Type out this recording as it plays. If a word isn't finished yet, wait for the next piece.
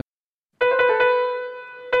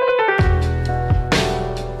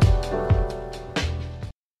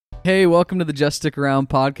Hey, welcome to the Just Stick Around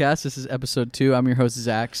podcast. This is episode 2. I'm your host,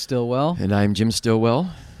 Zach Stilwell. And I'm Jim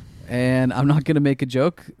Stilwell. And I'm not going to make a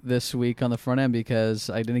joke this week on the front end because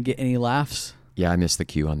I didn't get any laughs. Yeah, I missed the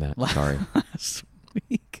cue on that. Sorry. Last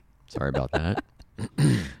week. Sorry about that.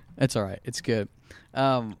 It's all right. It's good.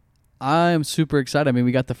 I'm super excited. I mean,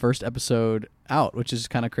 we got the first episode out, which is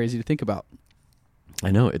kind of crazy to think about.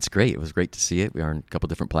 I know. It's great. It was great to see it. We are on a couple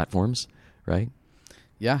different platforms, right?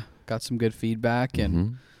 Yeah. Got some good feedback.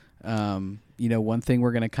 And, one thing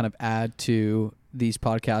we're going to kind of add to these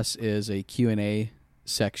podcasts is a Q&A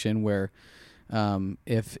section where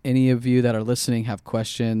if any of you that are listening have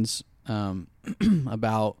questions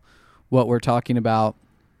about what we're talking about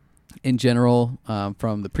in general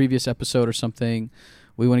from the previous episode or something,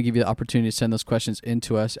 we want to give you the opportunity to send those questions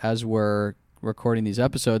into us as we're recording these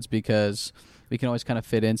episodes, because we can always kind of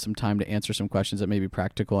fit in some time to answer some questions that may be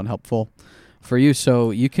practical and helpful for you.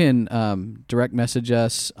 So you can direct message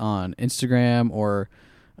us on Instagram, or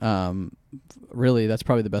really that's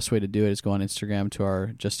probably the best way to do it is go on Instagram to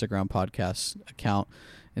our Just Stick Around podcast account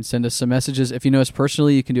and send us some messages. If you know us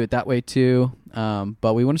personally, you can do it that way too.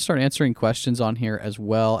 But we want to start answering questions on here as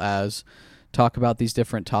well as talk about these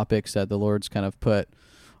different topics that the Lord's kind of put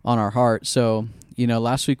on our heart. So,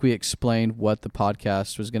 last week we explained what the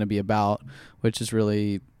podcast was going to be about, which is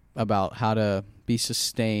really about how to be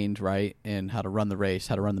sustained, right? And how to run the race,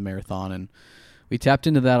 how to run the marathon. And we tapped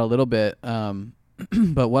into that a little bit.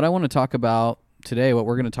 But what I want to talk about today, what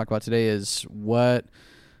we're going to talk about today is what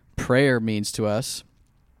prayer means to us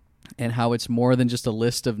and how it's more than just a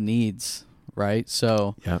list of needs, right?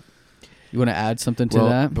 So yeah. You want to add something to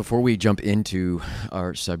that? Before we jump into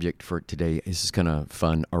our subject for today, this is kind of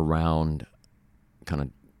fun around, kind of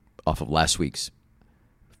off of last week's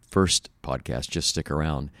first podcast, Just Stick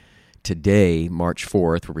Around. Today, March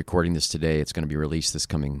 4th, we're recording this today. It's going to be released this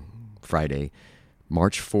coming Friday.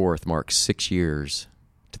 March 4th marks 6 years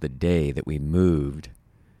to the day that we moved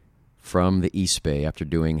from the East Bay after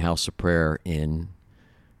doing House of Prayer in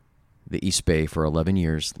the East Bay for 11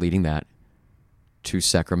 years, leading that to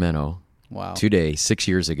Sacramento. Wow. Today, 6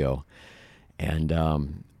 years ago. And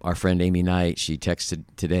our friend Amy Knight, she texted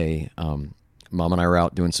today, Mom and I were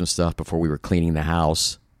out doing some stuff before we were cleaning the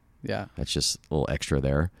house. Yeah. That's just a little extra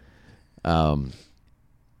there. Was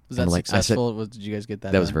that successful? Did you guys get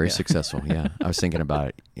that? That was very successful, yeah. I was thinking about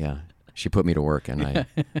it, yeah. She put me to work, and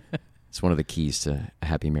it's one of the keys to a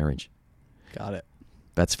happy marriage. Got it.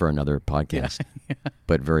 That's for another podcast, yeah.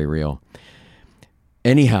 But very real.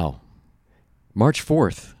 Anyhow, March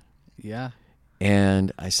 4th. Yeah.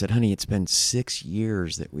 And I said, honey, it's been 6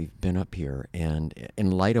 years that we've been up here. And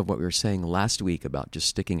in light of what we were saying last week about just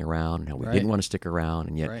sticking around and how we didn't want to stick around,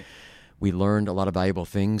 and yet we learned a lot of valuable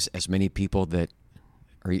things, as many people that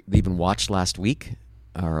even watched last week,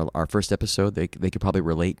 our first episode, they could probably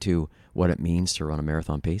relate to what it means to run a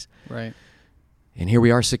marathon pace. Right. And here we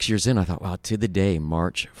are 6 years in. I thought, wow, to the day,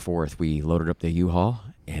 March 4th, we loaded up the U-Haul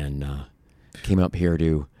and came up here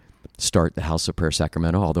to start the House of Prayer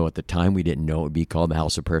Sacramento, although at the time we didn't know it would be called the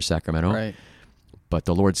House of Prayer Sacramento. Right. But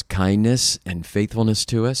the Lord's kindness and faithfulness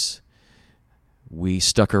to us, we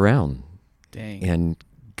stuck around. Dang. And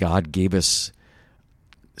God gave us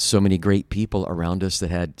so many great people around us that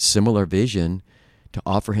had similar vision to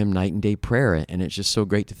offer Him night and day prayer, and it's just so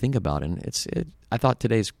great to think about. And I thought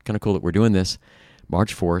today's kind of cool that we're doing this,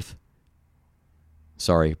 March 4th.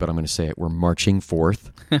 Sorry, but I'm going to say it. We're marching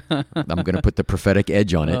forth. I'm going to put the prophetic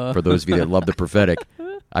edge on it for those of you that love the prophetic.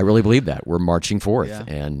 I really believe that. We're marching forth,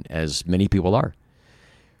 and as many people are.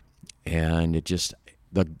 And it just,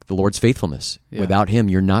 the Lord's faithfulness. Yeah. Without Him,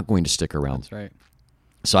 you're not going to stick around. That's right.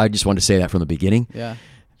 So I just wanted to say that from the beginning,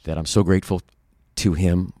 that I'm so grateful to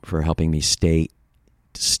Him for helping me stay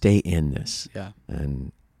in this. Yeah.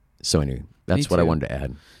 And so anyway, that's what I wanted to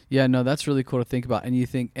add. Yeah, no, that's really cool to think about. And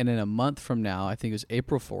and in a month from now, I think it was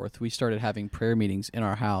April 4th, we started having prayer meetings in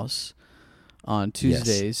our house on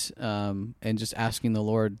Tuesdays, and just asking the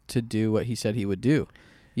Lord to do what He said He would do,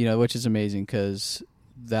 which is amazing, because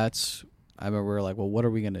I remember we were like, well, what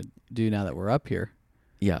are we going to do now that we're up here?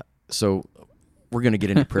 Yeah, so we're going to get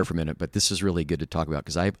into prayer for a minute, but this is really good to talk about,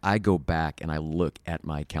 because I go back and I look at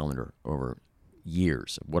my calendar over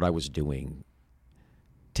years of what I was doing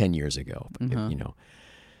 10 years ago,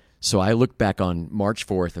 So I looked back on March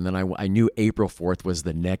 4th, and then I knew April 4th was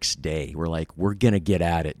the next day. We're like, we're going to get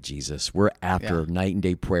at it, Jesus. We're after night and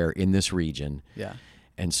day prayer in this region. Yeah.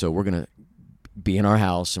 And so we're going to be in our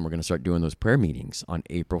house, and we're going to start doing those prayer meetings on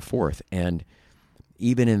April 4th. And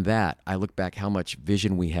even in that, I look back how much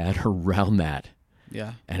vision we had around that.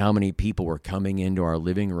 Yeah. And how many people were coming into our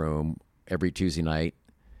living room every Tuesday night.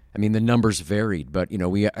 I mean, the numbers varied, but,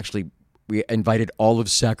 we actually we invited all of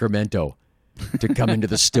Sacramento to come into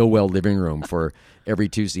the Stilwell living room for every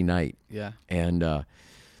Tuesday night. Yeah. And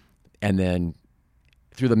then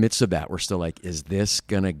through the midst of that, we're still like, is this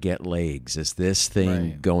going to get legs? Is this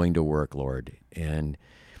thing going to work, Lord? And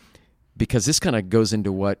because this kind of goes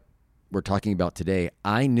into what we're talking about today,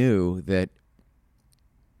 I knew that,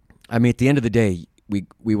 I mean, at the end of the day,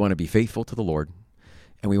 we want to be faithful to the Lord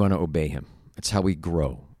and we want to obey him. It's how we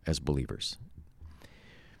grow as believers.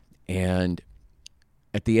 And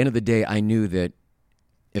at the end of the day, I knew that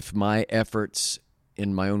if my efforts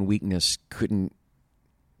in my own weakness couldn't,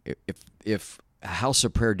 if House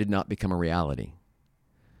of Prayer did not become a reality,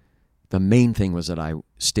 the main thing was that I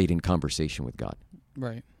stayed in conversation with God.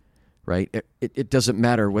 Right. Right? It doesn't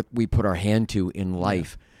matter what we put our hand to in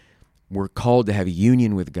life. Yeah. We're called to have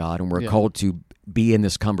union with God, and we're called to be in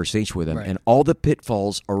this conversation with him. Right. And all the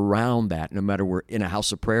pitfalls around that, no matter we're in a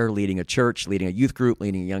house of prayer, leading a church, leading a youth group,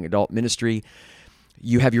 leading a young adult ministry,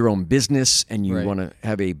 you have your own business and you want to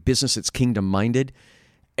have a business that's kingdom-minded,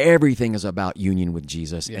 everything is about union with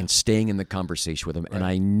Jesus and staying in the conversation with him. Right. And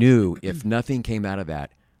I knew if nothing came out of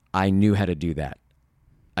that, I knew how to do that.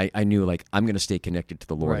 I knew, like, I'm going to stay connected to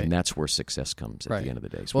the Lord, and that's where success comes at the end of the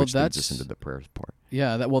day, which leads us into the prayer part.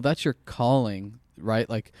 Yeah, that's your calling, right?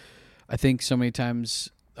 Like, I think so many times,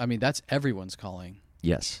 I mean, that's everyone's calling.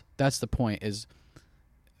 Yes. That's the point is,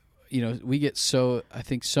 we get I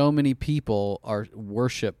think so many people are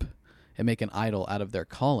worship and make an idol out of their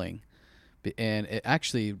calling. And it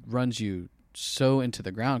actually runs you so into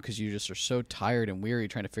the ground because you just are so tired and weary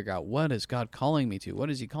trying to figure out, what is God calling me to? What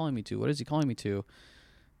is he calling me to? What is he calling me to?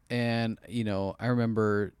 And, I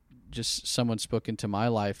remember just someone spoke into my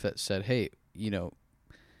life that said, hey,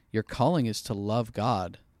 your calling is to love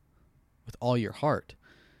God with all your heart.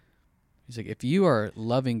 He's like, if you are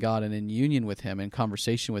loving God and in union with him, in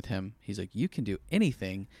conversation with him, he's like, you can do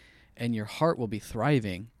anything and your heart will be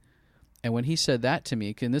thriving. And when he said that to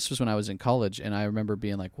me, and this was when I was in college, and I remember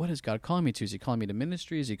being like, what is God calling me to? Is he calling me to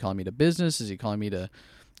ministry? Is he calling me to business? Is he calling me to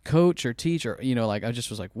coach or teach? Or, I just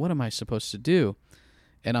was like, what am I supposed to do?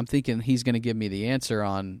 And I'm thinking he's going to give me the answer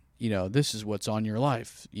on, this is what's on your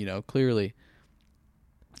life, clearly.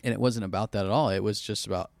 And it wasn't about that at all. It was just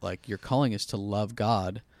about, like, your calling is to love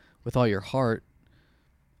God with all your heart,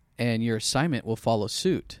 and your assignment will follow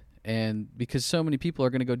suit. And because so many people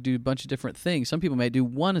are going to go do a bunch of different things. Some people may do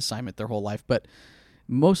one assignment their whole life, but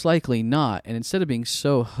most likely not. And instead of being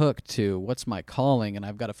so hooked to what's my calling and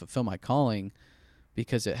I've got to fulfill my calling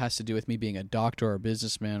because it has to do with me being a doctor or a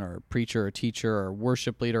businessman or a preacher or teacher or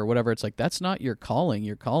worship leader or whatever, it's like, that's not your calling.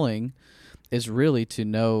 Your calling is really to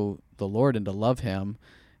know the Lord and to love him.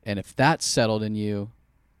 And if that's settled in you,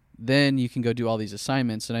 then you can go do all these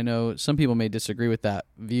assignments. And I know some people may disagree with that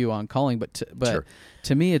view on calling, but Sure.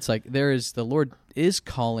 To me, it's like the Lord is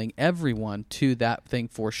calling everyone to that thing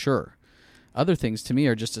for sure. Other things to me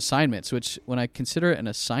are just assignments, which when I consider it an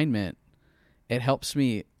assignment, it helps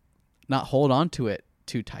me not hold on to it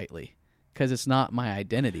too tightly because it's not my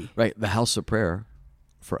identity. Right. The house of prayer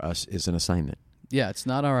for us is an assignment. Yeah, it's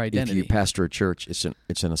not our identity. If you pastor a church, it's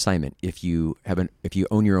an assignment. If you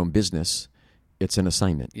own your own business, it's an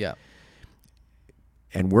assignment. Yeah.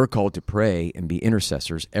 And we're called to pray and be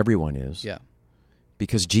intercessors. Everyone is. Yeah.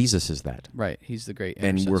 Because Jesus is that. Right. He's the great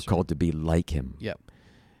intercessor. And we're called to be like him. Yep.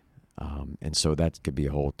 And so that could be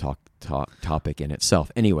a whole topic in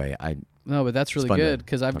itself. Anyway, No, but that's really good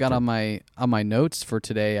because I've got on my notes for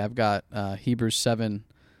today, I've got Hebrews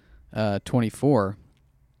 7:24.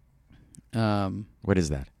 What is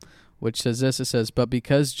that? Which says this, it says, but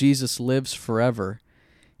because Jesus lives forever,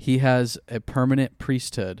 he has a permanent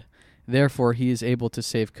priesthood. Therefore, he is able to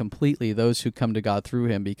save completely those who come to God through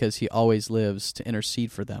him because he always lives to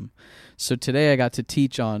intercede for them. So today I got to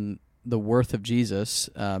teach on the worth of Jesus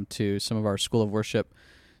to some of our School of Worship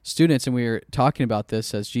students, and we were talking about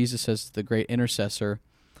this as Jesus as the great intercessor,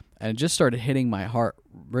 and it just started hitting my heart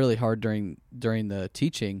really hard during the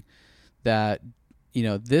teaching that,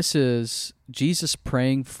 this is Jesus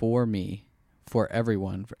praying for me, for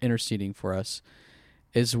everyone, for interceding for us,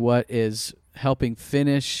 is what is helping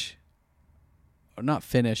not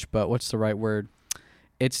finish, but what's the right word?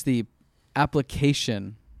 It's the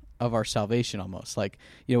application of our salvation almost. Like,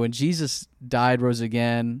 when Jesus died, rose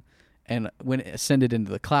again, and when it ascended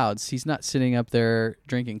into the clouds, he's not sitting up there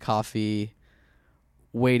drinking coffee,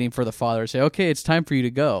 waiting for the Father to say, okay, it's time for you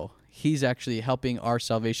to go. He's actually helping our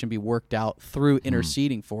salvation be worked out through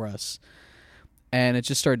interceding for us. And it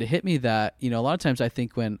just started to hit me that, a lot of times I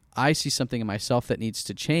think when I see something in myself that needs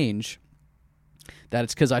to change, that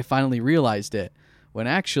it's because I finally realized it, when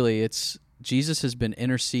actually it's Jesus has been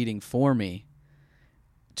interceding for me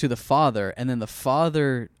to the Father, and then the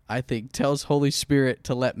Father, I think, tells Holy Spirit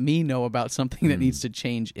to let me know about something that needs to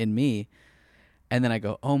change in me. And then I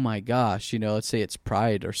go, oh my gosh, let's say it's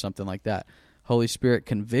pride or something like that. Holy Spirit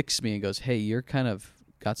convicts me and goes, hey, you're kind of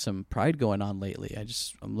got some pride going on lately.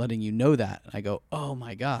 I'm letting you know that. And I go, oh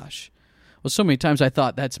my gosh. Well, so many times I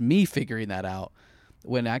thought that's me figuring that out,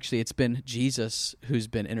 when actually it's been Jesus who's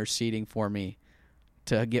been interceding for me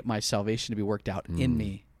to get my salvation to be worked out in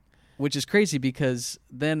me, which is crazy because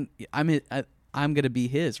then I'm going to be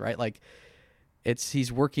his, right? Like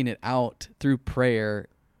he's working it out through prayer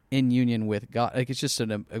in union with God. Like it's just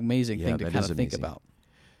an amazing thing to kind of think about.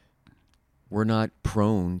 We're not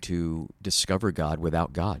prone to discover God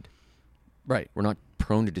without God. Right. We're not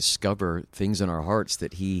prone to discover things in our hearts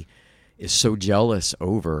that he is so jealous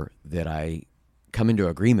over that I come into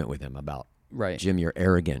agreement with him about. Right. Jim, you're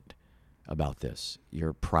arrogant about this.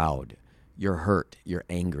 You're proud. You're hurt. You're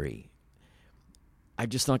angry. I'm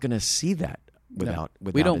just not going to see that without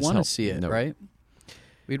we don't want to help. see it, No. right?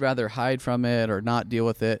 We'd rather hide from it or not deal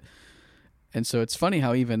with it. And so it's funny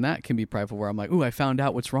how even that can be prideful, where I'm like, ooh, I found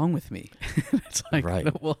out what's wrong with me. It's like,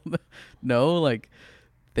 right. Well, no, like,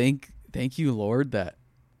 thank you, Lord, that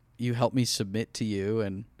you helped me submit to you.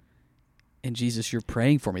 And Jesus, you're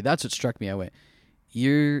praying for me. That's what struck me. I went,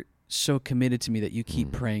 you're so committed to me that you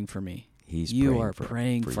keep praying for me. You are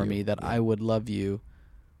praying for me that I would love you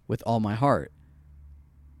with all my heart.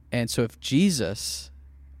 And so if Jesus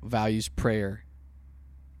values prayer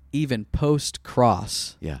even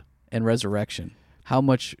post-cross and resurrection, how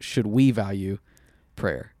much should we value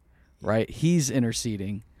prayer, right? He's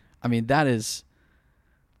interceding. I mean, that is,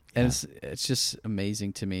 and it's just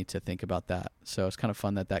amazing to me to think about that. So it's kind of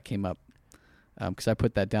fun that came up, because I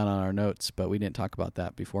put that down on our notes, but we didn't talk about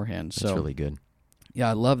that beforehand. So that's really good. Yeah,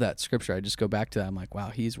 I love that scripture. I just go back to that. I'm like, wow,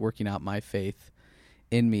 he's working out my faith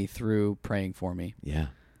in me through praying for me. Yeah.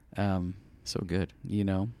 So good.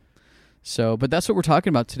 So, but that's what we're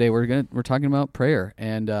talking about today. We're talking about prayer.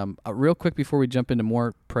 And real quick before we jump into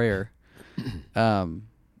more prayer, I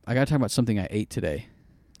got to talk about something I ate today.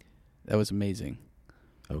 That was amazing.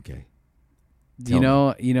 Okay.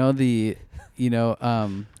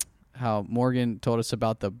 How Morgan told us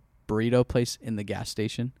about the burrito place in the gas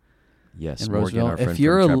station? Yes, in Morgan, Roseville. our friend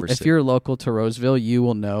If you're local to Roseville, you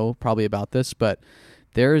will know probably about this, but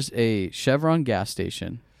there's a Chevron gas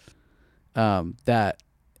station that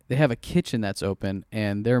they have a kitchen that's open,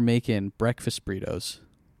 and they're making breakfast burritos.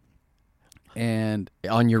 And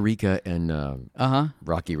on Eureka and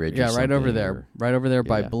Rocky Ridge. Yeah, right over there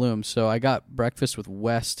by Yeah. Bloom. So I got breakfast with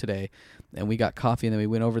Wes today, and we got coffee, and then we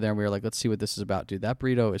went over there and we were like, let's see what this is about, dude. That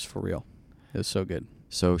burrito is for real. It was so good.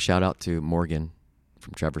 So shout out to Morgan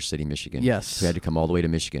from Traverse City, Michigan. Yes, who had to come all the way to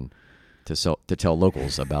Michigan to tell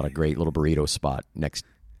locals about a great little burrito spot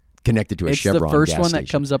connected to a Chevron gas station. It's the first one that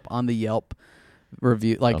comes up on the Yelp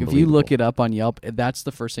review. Like if you look it up on Yelp, that's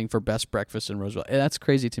the first thing for best breakfast in Roseville. That's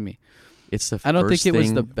crazy to me. It's the I don't first think it was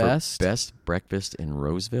thing the for best breakfast in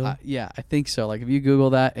Roseville. Yeah, I think so. Like if you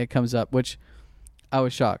Google that, it comes up, which I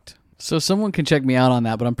was shocked. So someone can check me out on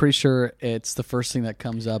that, but I'm pretty sure it's the first thing that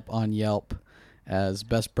comes up on Yelp as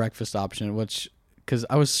best breakfast option. Which, because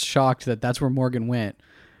I was shocked that that's where Morgan went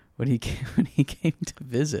when he came to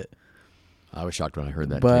visit. I was shocked when I heard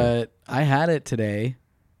that. But I had it today,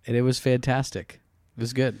 and it was fantastic. It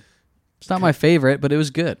was good. It's not my favorite, but it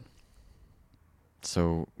was good.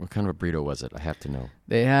 So what kind of a burrito was it? I have to know.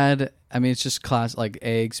 They had, it's just like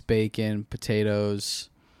eggs, bacon, potatoes.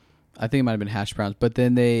 I think it might have been hash browns. But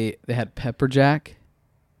then they had pepper jack.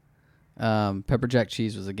 Pepper jack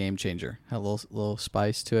cheese was a game changer. Had a little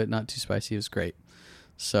spice to it. Not too spicy. It was great.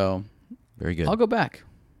 So very good. I'll go back.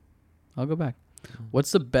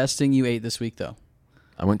 What's the best thing you ate this week, though?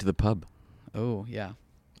 I went to the pub. Oh, yeah.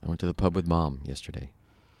 I went to the pub with Mom yesterday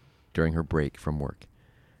during her break from work,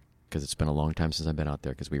 because it's been a long time since I've been out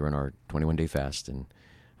there, because we were on our 21-day fast, and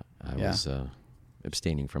I was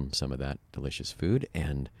abstaining from some of that delicious food,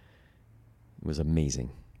 and it was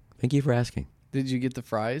amazing. Thank you for asking. Did you get the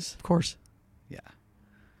fries? Of course. Yeah.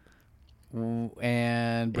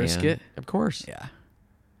 And brisket? Of course. Yeah.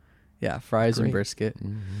 Yeah, fries Great. And brisket.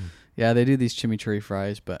 Mm-hmm. Yeah, they do these chimichurri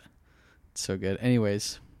fries, but it's so good.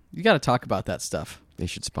 Anyways, you got to talk about that stuff. They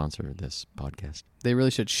should sponsor this podcast. They really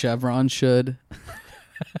should. Chevron should.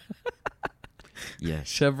 Yes.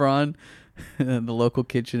 Chevron, the local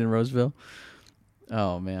kitchen in Roseville.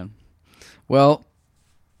 Oh, man. Well,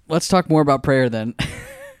 let's talk more about prayer then.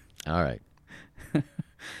 All right.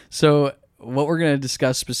 So what we're going to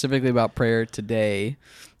discuss specifically about prayer today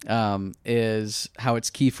is how it's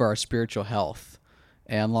key for our spiritual health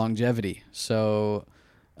and longevity. So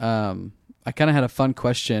I kind of had a fun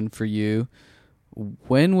question for you.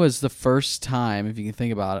 When was the first time, if you can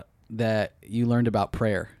think about it, that you learned about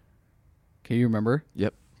prayer? Can you remember?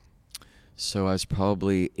 Yep. So I was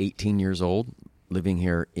probably 18 years old, living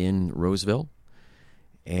here in Roseville,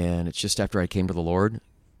 and it's just after I came to the Lord,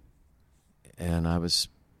 and I was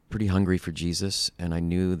pretty hungry for Jesus, and I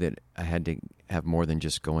knew that I had to have more than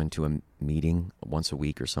just going to a meeting once a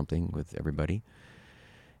week or something with everybody.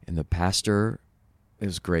 And the pastor, it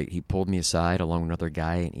was great. He pulled me aside along with another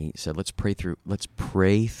guy, and he said, let's pray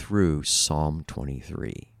through Psalm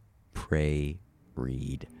 23. Pray,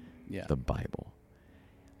 read the Bible.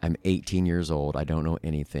 I'm 18 years old. I don't know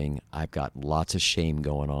anything. I've got lots of shame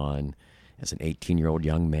going on. As an 18-year-old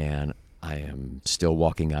young man, I am still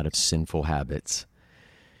walking out of sinful habits.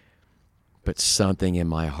 But something in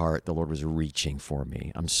my heart, the Lord was reaching for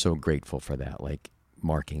me. I'm so grateful for that, like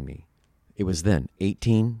marking me. It was then,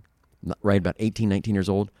 right about 18, 19 years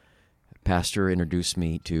old, pastor introduced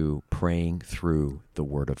me to praying through the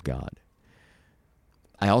Word of God.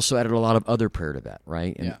 I also added a lot of other prayer to that,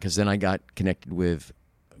 right? Because then I got connected with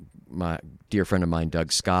my dear friend of mine,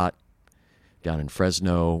 Doug Scott, down in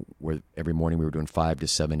Fresno, where every morning we were doing 5 to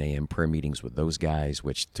 7 a.m. prayer meetings with those guys,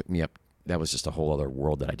 which took me up. That was just a whole other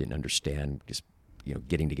world that I didn't understand, just,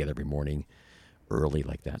 getting together every morning early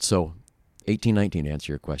like that. So 18, 19, to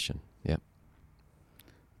answer your question. Yeah.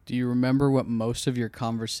 Do you remember what most of your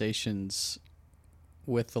conversations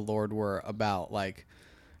with the Lord were about? Like,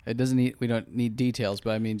 we don't need details,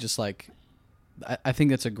 but I mean, just like, I think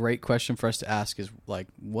that's a great question for us to ask is like,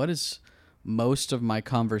 what is most of my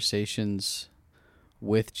conversations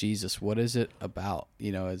with Jesus? What is it about?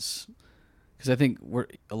 Because I think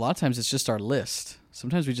a lot of times it's just our list.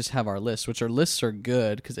 Sometimes we just have our list, which our lists are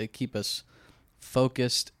good because they keep us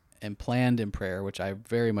focused and planned in prayer, which I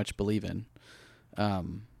very much believe in.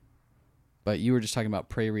 But you were just talking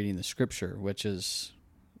about reading the Scripture, which is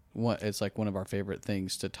it's like one of our favorite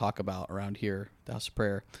things to talk about around here, the House of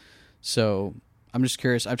Prayer. So I'm just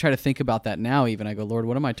curious. I try to think about that now. Even I go, Lord,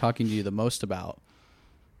 what am I talking to you the most about?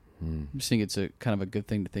 I just think it's a kind of a good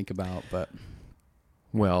thing to think about, but.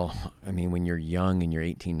 Well, I mean, when you're young and you're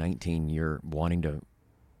 18, 19, you're wanting to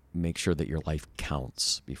make sure that your life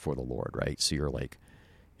counts before the Lord, right? So you're like,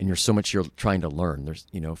 and you're trying to learn. There's,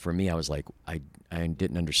 for me, I was like, I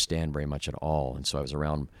didn't understand very much at all. And so I was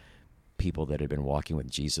around people that had been walking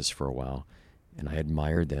with Jesus for a while, and I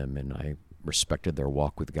admired them and I respected their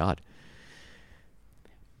walk with God.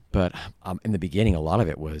 But in the beginning, a lot of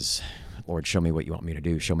it was, Lord, show me what you want me to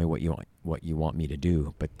do. Show me what you want me to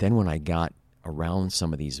do. But then when I got around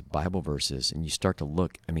some of these Bible verses and you start to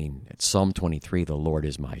look, at Psalm 23, the Lord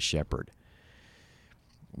is my shepherd,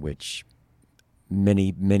 which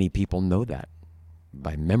many, many people know that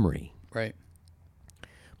by memory. Right.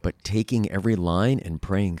 But taking every line and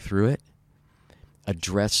praying through it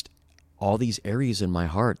addressed all these areas in my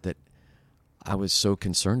heart that I was so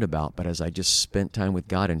concerned about. But as I just spent time with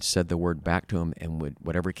God and said the word back to him, and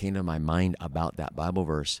whatever came to my mind about that Bible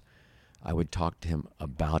verse, I would talk to him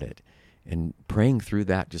about it. And praying through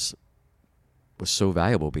that just was so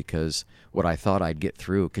valuable, because what I thought I'd get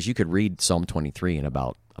through, because you could read Psalm 23 in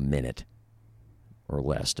about a minute or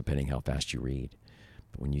less, depending how fast you read.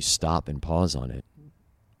 But when you stop and pause on it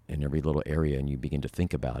in every little area and you begin to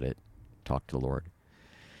think about it, talk to the Lord.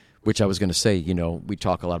 Which I was going to say, we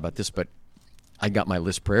talk a lot about this, but I got my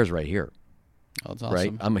list prayers right here. Oh, that's awesome.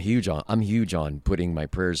 Right? I'm huge on putting my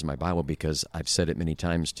prayers in my Bible, because I've said it many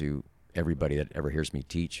times to everybody that ever hears me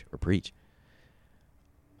teach or preach.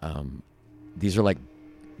 These are like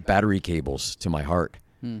battery cables to my heart,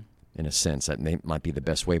 in a sense. That might be the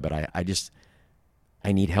best way, but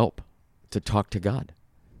I need help to talk to God,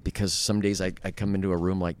 because some days I come into a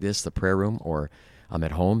room like this, the prayer room, or I'm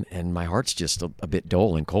at home and my heart's just a bit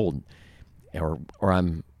dull and cold, or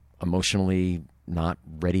I'm emotionally not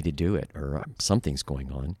ready to do it, or something's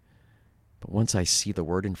going on. But once I see the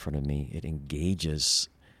Word in front of me, it engages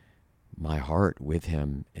my heart with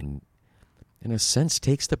him, and in a sense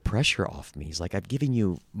takes the pressure off me. He's like, I've given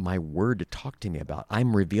you my word to talk to me about.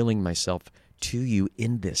 I'm revealing myself to you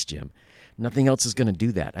in this, Jim. Nothing else is going to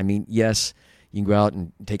do that. Yes, you can go out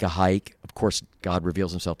and take a hike. Of course, God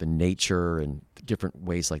reveals himself in nature and different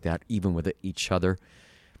ways like that, even with each other.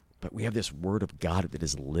 But we have this Word of God that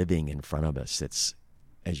is living in front of us. It's,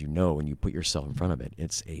 as you know, when you put yourself in front of it,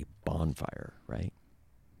 it's a bonfire, right?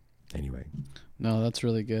 Anyway. No, that's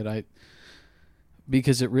really good.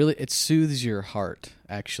 Because it soothes your heart,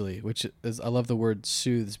 actually, which is, I love the word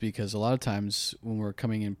soothes, because a lot of times when we're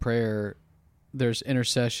coming in prayer, there's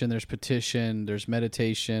intercession, there's petition, there's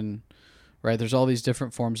meditation, right? There's all these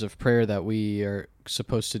different forms of prayer that we are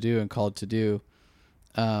supposed to do and called to do.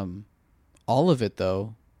 All of it,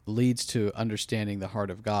 though, leads to understanding the heart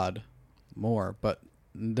of God more. But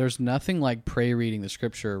there's nothing like pray reading the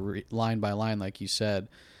scripture line by line, like you said.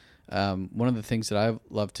 One of the things that I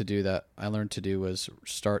love to do, that I learned to do, was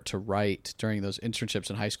start to write during those internships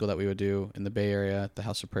in high school that we would do in the Bay Area at the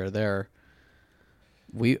House of Prayer there.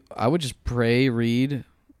 I would just pray, read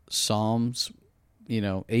Psalms,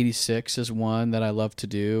 86 is one that I love to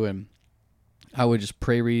do, and I would just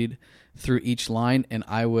pray, read through each line, and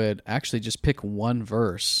I would actually just pick one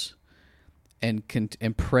verse and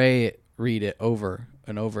pray, read it over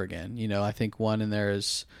and over again. I think one in there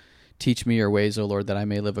is, teach me your ways, O Lord, that I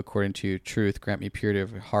may live according to your truth. Grant me purity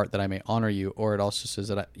of heart, that I may honor you. Or it also says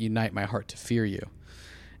that unite my heart to fear you.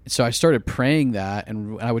 So I started praying that,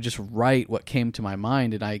 and I would just write what came to my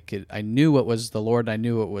mind, and I knew what was the Lord, I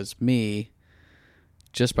knew what was me,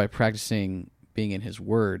 just by practicing being in his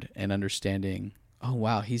word and understanding, oh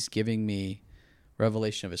wow, he's giving me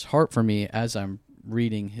revelation of his heart for me as I'm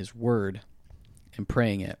reading his word and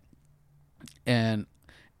praying it. And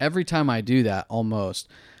every time I do that, almost,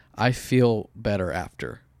 I feel better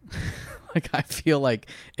after. Like, I feel like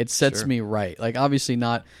it sets me right. Like, obviously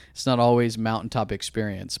it's not always mountaintop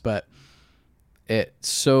experience, but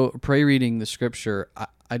pray reading the scripture,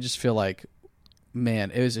 I just feel like,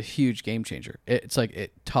 man, it was a huge game changer. It's like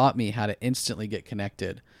it taught me how to instantly get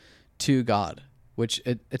connected to God, which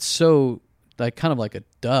it's so, like, kind of like a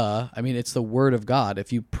duh. I mean, it's the word of God.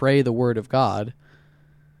 If you pray the word of God,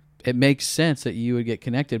 it makes sense that you would get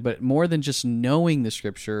connected. But more than just knowing the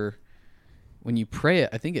scripture, when you pray it,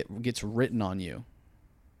 I think it gets written on you,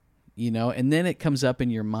 and then it comes up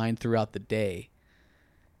in your mind throughout the day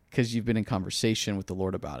because you've been in conversation with the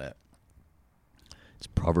Lord about it. It's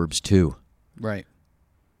Proverbs 2. Right.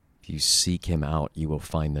 If you seek him out, you will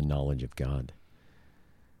find the knowledge of God.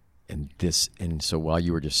 And so while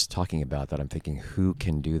you were just talking about that, I'm thinking, who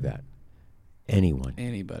can do that? Anyone.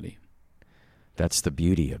 Anybody. That's the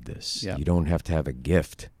beauty of this. Yeah. You don't have to have a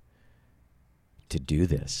gift to do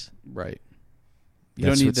this. Right. You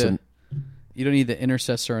don't need the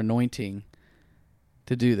intercessor anointing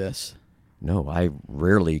to do this. No, I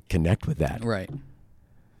rarely connect with that. Right.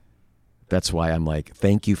 That's why I'm like,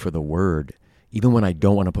 thank you for the word. Even when I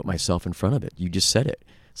don't want to put myself in front of it. You just said it.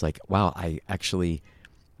 It's like, wow,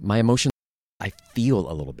 my emotions, I feel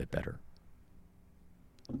a little bit better.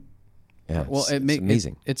 Yeah, it's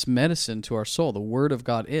amazing. It's medicine to our soul. The word of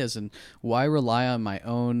God is. And why rely on my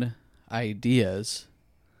own ideas,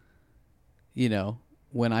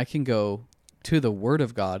 when I can go to the word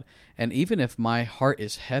of God? And even if my heart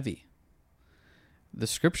is heavy, the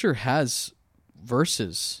scripture has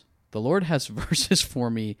verses. The Lord has verses for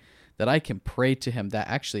me that I can pray to him that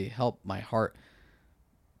actually help my heart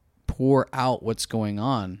pour out what's going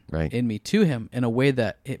on in me to him in a way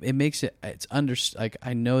that it makes it's like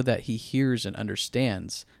I know that he hears and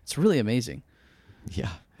understands. It's really amazing.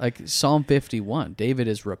 Yeah. Like Psalm 51, David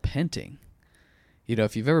is repenting.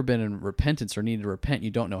 If you've ever been in repentance or need to repent,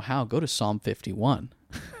 you don't know how, go to Psalm 51.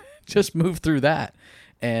 Just move through that.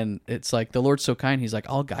 And it's like the Lord's so kind. He's like,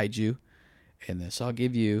 I'll guide you in this. I'll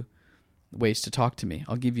give you ways to talk to me.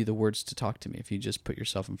 I'll give you the words to talk to me if you just put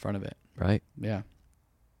yourself in front of it. Right. Yeah.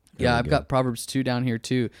 Yeah, I've got Proverbs 2 down here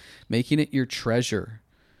too. Making it your treasure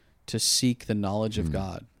to seek the knowledge of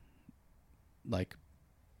God. Like,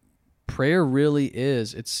 prayer really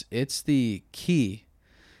is, it's the key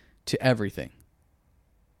to everything.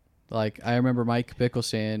 Like, I remember Mike Bickle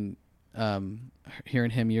saying,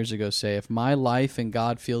 hearing him years ago say, if my life in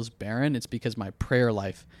God feels barren, it's because my prayer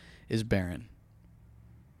life is barren.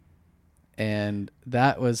 And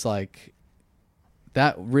that was like,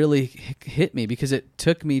 that really hit me because it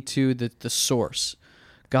took me to the source.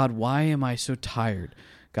 God, why am I so tired?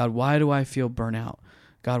 God, why do I feel burnout?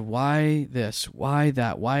 God, why this? Why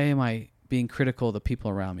that? Why am I being critical of the people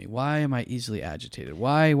around me? Why am I easily agitated?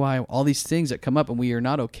 Why? All these things that come up, and we are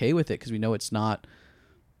not okay with it because we know it's not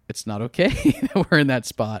okay that we're in that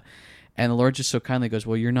spot. And the Lord just so kindly goes,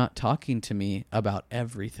 well, you're not talking to me about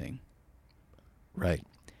everything. Right.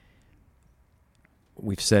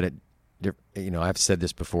 We've said it. I've said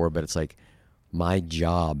this before, but it's like my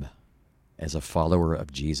job as a follower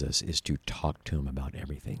of Jesus is to talk to him about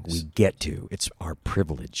everything. We get to. It's our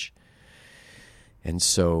privilege. And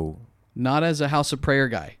so... Not as a House of Prayer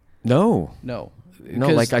guy. No.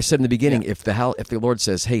 Like I said in the beginning, if the Lord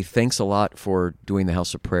says, hey, thanks a lot for doing the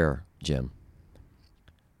House of Prayer, Jim.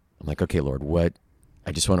 I'm like, okay, Lord, what?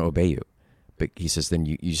 I just want to obey you. But he says, then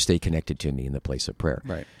you stay connected to me in the place of prayer.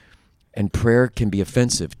 Right. And prayer can be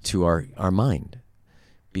offensive to our mind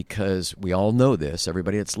because we all know this.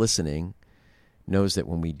 Everybody that's listening knows that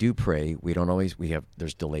when we do pray,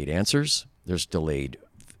 there's delayed answers, there's delayed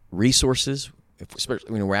resources,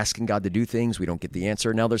 especially when we're asking God to do things, we don't get the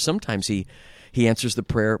answer. Now, there's sometimes He answers the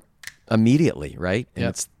prayer immediately, right? And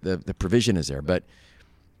it's the provision is there. But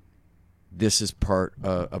this is part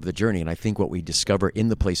of the journey. And I think what we discover in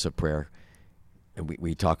the place of prayer, and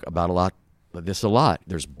we talk about this a lot.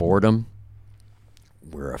 There's boredom.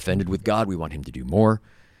 We're offended with God. We want Him to do more.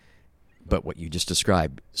 But what you just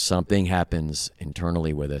described, something happens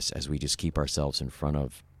internally with us as we just keep ourselves in front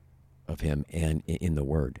of Him and in the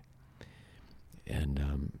Word.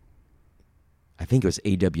 And I think it was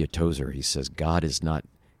A.W. Tozer. He says, God is not,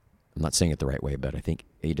 I'm not saying it the right way, but I think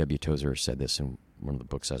A.W. Tozer said this in one of the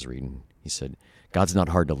books I was reading. He said, God's not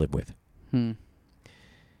hard to live with.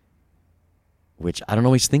 Which I don't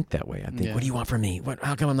always think that way. I think, what do you want from me?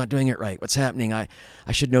 How come I'm not doing it right? What's happening? I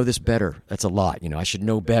should know this better. That's a lot. I should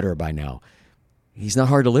know better by now. He's not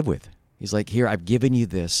hard to live with. He's like, here, I've given you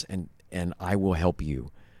this, and I will help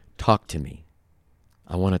you. Talk to me.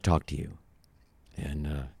 I want to talk to you.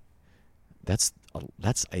 And that's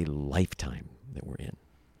a lifetime that we're in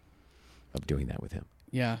of doing that with Him.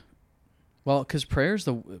 Yeah. Well, because prayer's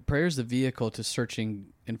the vehicle to searching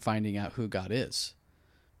and finding out who God is.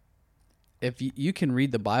 If you can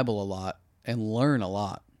read the Bible a lot and learn a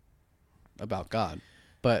lot about God,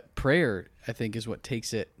 but prayer, I think, is what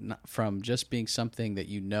takes it from just being something that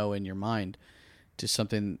you know in your mind to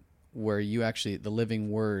something where you actually, the living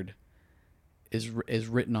Word is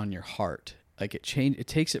written on your heart. Like it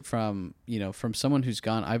takes it from from someone who's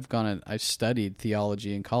I've studied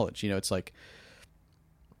theology in college. It's like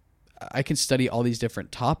I can study all these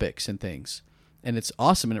different topics and things, and it's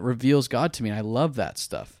awesome, and it reveals God to me, and I love that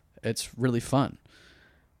stuff. It's really fun.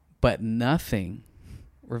 But nothing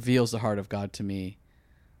reveals the heart of God to me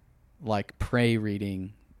like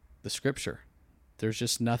reading the Scripture. There's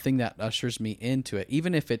just nothing that ushers me into it,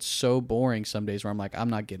 even if it's so boring some days where I'm like,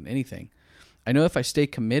 I'm not getting anything. I know if I stay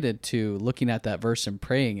committed to looking at that verse and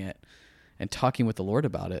praying it and talking with the Lord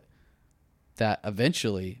about it, that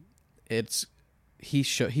eventually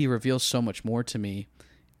He reveals so much more to me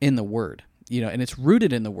in the Word. And it's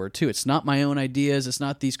rooted in the Word too. It's not my own ideas. It's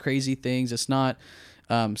not these crazy things. It's not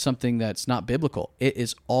something that's not biblical. It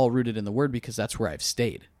is all rooted in the Word because that's where I've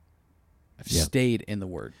stayed. I've stayed in the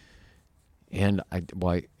Word. And I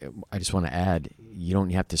just want to add, you don't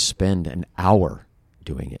have to spend an hour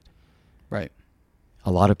doing it. Right.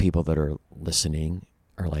 A lot of people that are listening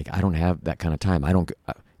are like, I don't have that kind of time. It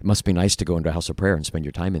must be nice to go into a house of prayer and spend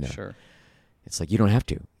your time in there. Sure. It's like, you don't have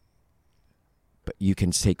to. But you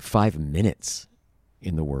can take 5 minutes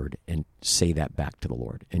in the Word and say that back to the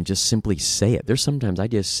Lord and just simply say it. There's sometimes I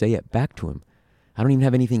just say it back to Him. I don't even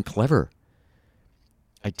have anything clever.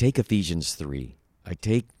 I take Ephesians 3. I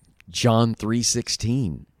take John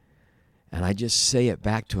 3:16, and I just say it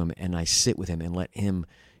back to Him, and I sit with Him and let Him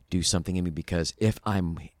do something in me, because if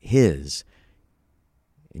I'm His,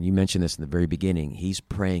 and you mentioned this in the very beginning, He's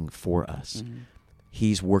praying for us. Mm-hmm.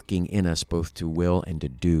 He's working in us both to will and to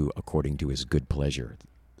do according to His good pleasure,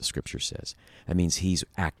 the Scripture says. That means He's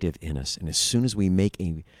active in us. And as soon as we make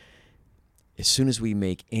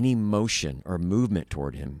any motion or movement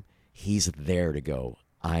toward Him, He's there to go,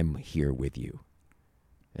 I'm here with you.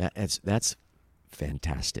 That's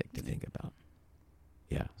fantastic to think about.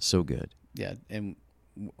 Yeah, so good. Yeah, and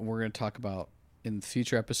we're going to talk about in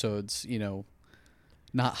future episodes,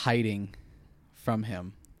 not hiding from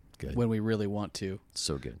Him. Good. When we really want to.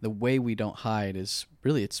 So good. The way we don't hide is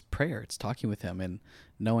really, it's prayer. It's talking with Him and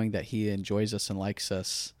knowing that He enjoys us and likes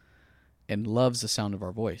us and loves the sound of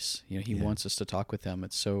our voice. He wants us to talk with Him.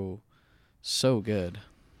 It's so good.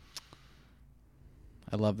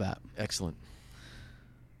 I love that. Excellent.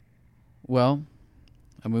 Well,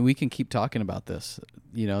 I mean, we can keep talking about this.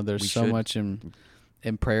 There's so much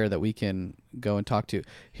in prayer that we can go and talk to.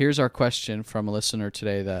 Here's our question from a listener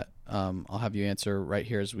today that I'll have you answer right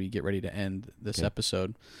here as we get ready to end this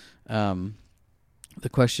episode. The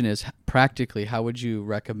question is, practically, how would you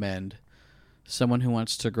recommend someone who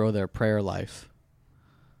wants to grow their prayer life?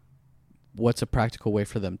 What's a practical way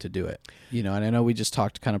for them to do it? And I know we just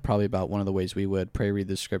talked kind of probably about one of the ways we would pray, read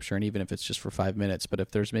the Scripture, and even if it's just for 5 minutes, but if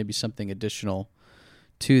there's maybe something additional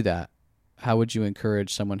to that, how would you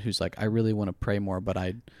encourage someone who's like, I really want to pray more, but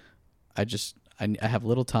I have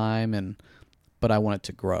little time but I want it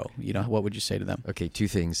to grow. What would you say to them? Okay, 2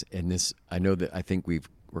 things. And this, I think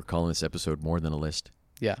we're calling this episode More Than a List.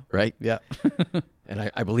 Yeah. Right? Yeah. And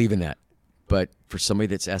I believe in that. But for somebody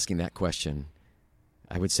that's asking that question,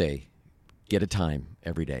 I would say, get a time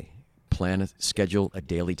every day. Schedule a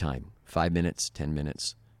daily time, 5 minutes, 10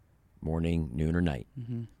 minutes, morning, noon, or night.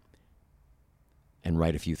 Mm-hmm. And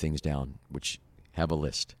write a few things down, which have a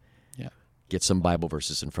list. Yeah. Get some Bible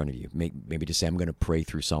verses in front of you. Maybe just say, I'm going to pray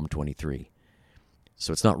through Psalm 23.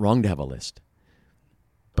 So it's not wrong to have a list,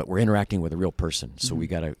 but we're interacting with a real person. So we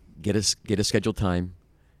got to get a scheduled time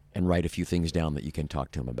and write a few things down that you can talk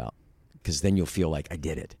to him about, because then you'll feel like I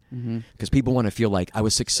did it. Because people want to feel like I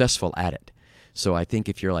was successful at it. So I think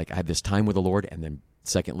if you're like, I have this time with the Lord, and then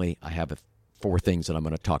secondly, I have 4 things that I'm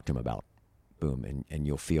going to talk to him about, boom, and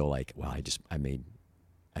you'll feel like, wow, I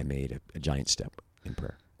made a giant step in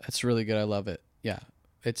prayer. That's really good. I love it. Yeah.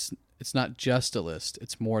 It's not just a list.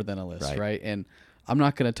 It's more than a list, right? And I'm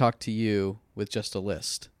not going to talk to you with just a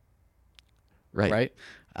list. Right?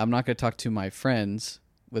 I'm not going to talk to my friends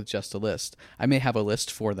with just a list. I may have a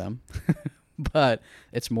list for them, but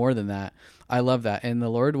it's more than that. I love that. And the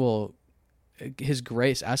Lord will, his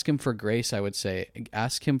grace, ask him for grace, I would say.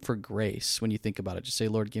 Ask him for grace when you think about it. Just say,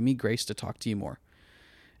 Lord, give me grace to talk to you more.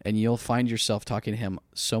 And you'll find yourself talking to him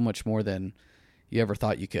so much more than you ever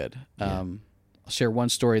thought you could. Yeah. I'll share one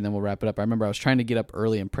story and then we'll wrap it up. I remember I was trying to get up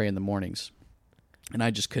early and pray in the mornings, and I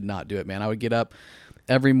just could not do it, man. I would get up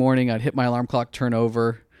every morning, I'd hit my alarm clock, turn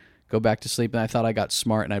over, go back to sleep, and I thought I got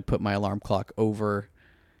smart, and I'd put my alarm clock over,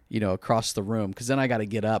 across the room, because then I got to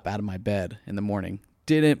get up out of my bed in the morning.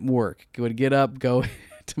 Didn't work. Would get up, go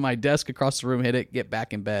to my desk across the room, hit it, get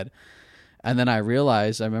back in bed. And then I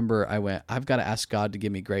realized, I've got to ask God to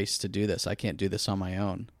give me grace to do this. I can't do this on my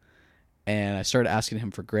own. And I started asking him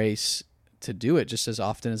for grace to do it just as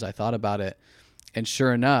often as I thought about it. And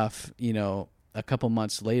sure enough, a couple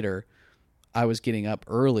months later, I was getting up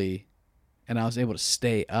early and I was able to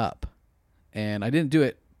stay up. And I didn't do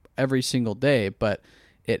it every single day, but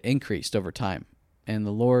it increased over time. And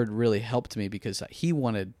the Lord really helped me because he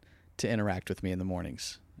wanted to interact with me in the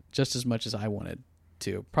mornings just as much as I wanted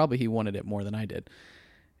to. Probably he wanted it more than I did.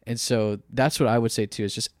 And so that's what I would say too,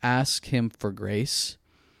 is just ask him for grace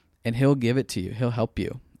and he'll give it to you. He'll help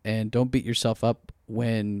you. And don't beat yourself up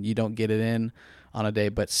when you don't get it in on a day,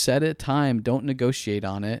 but set a time. Don't negotiate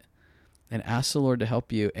on it, and ask the Lord to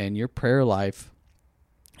help you. And your prayer life,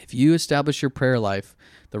 if you establish your prayer life,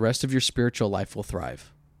 the rest of your spiritual life will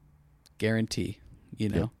thrive. Guarantee,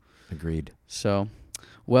 Yep, agreed. So,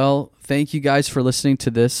 well, thank you guys for listening to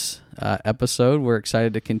this episode. We're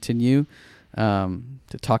excited to continue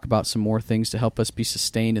to talk about some more things to help us be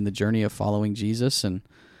sustained in the journey of following Jesus. And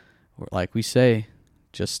like we say,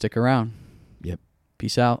 just stick around. Yep.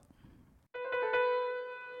 Peace out.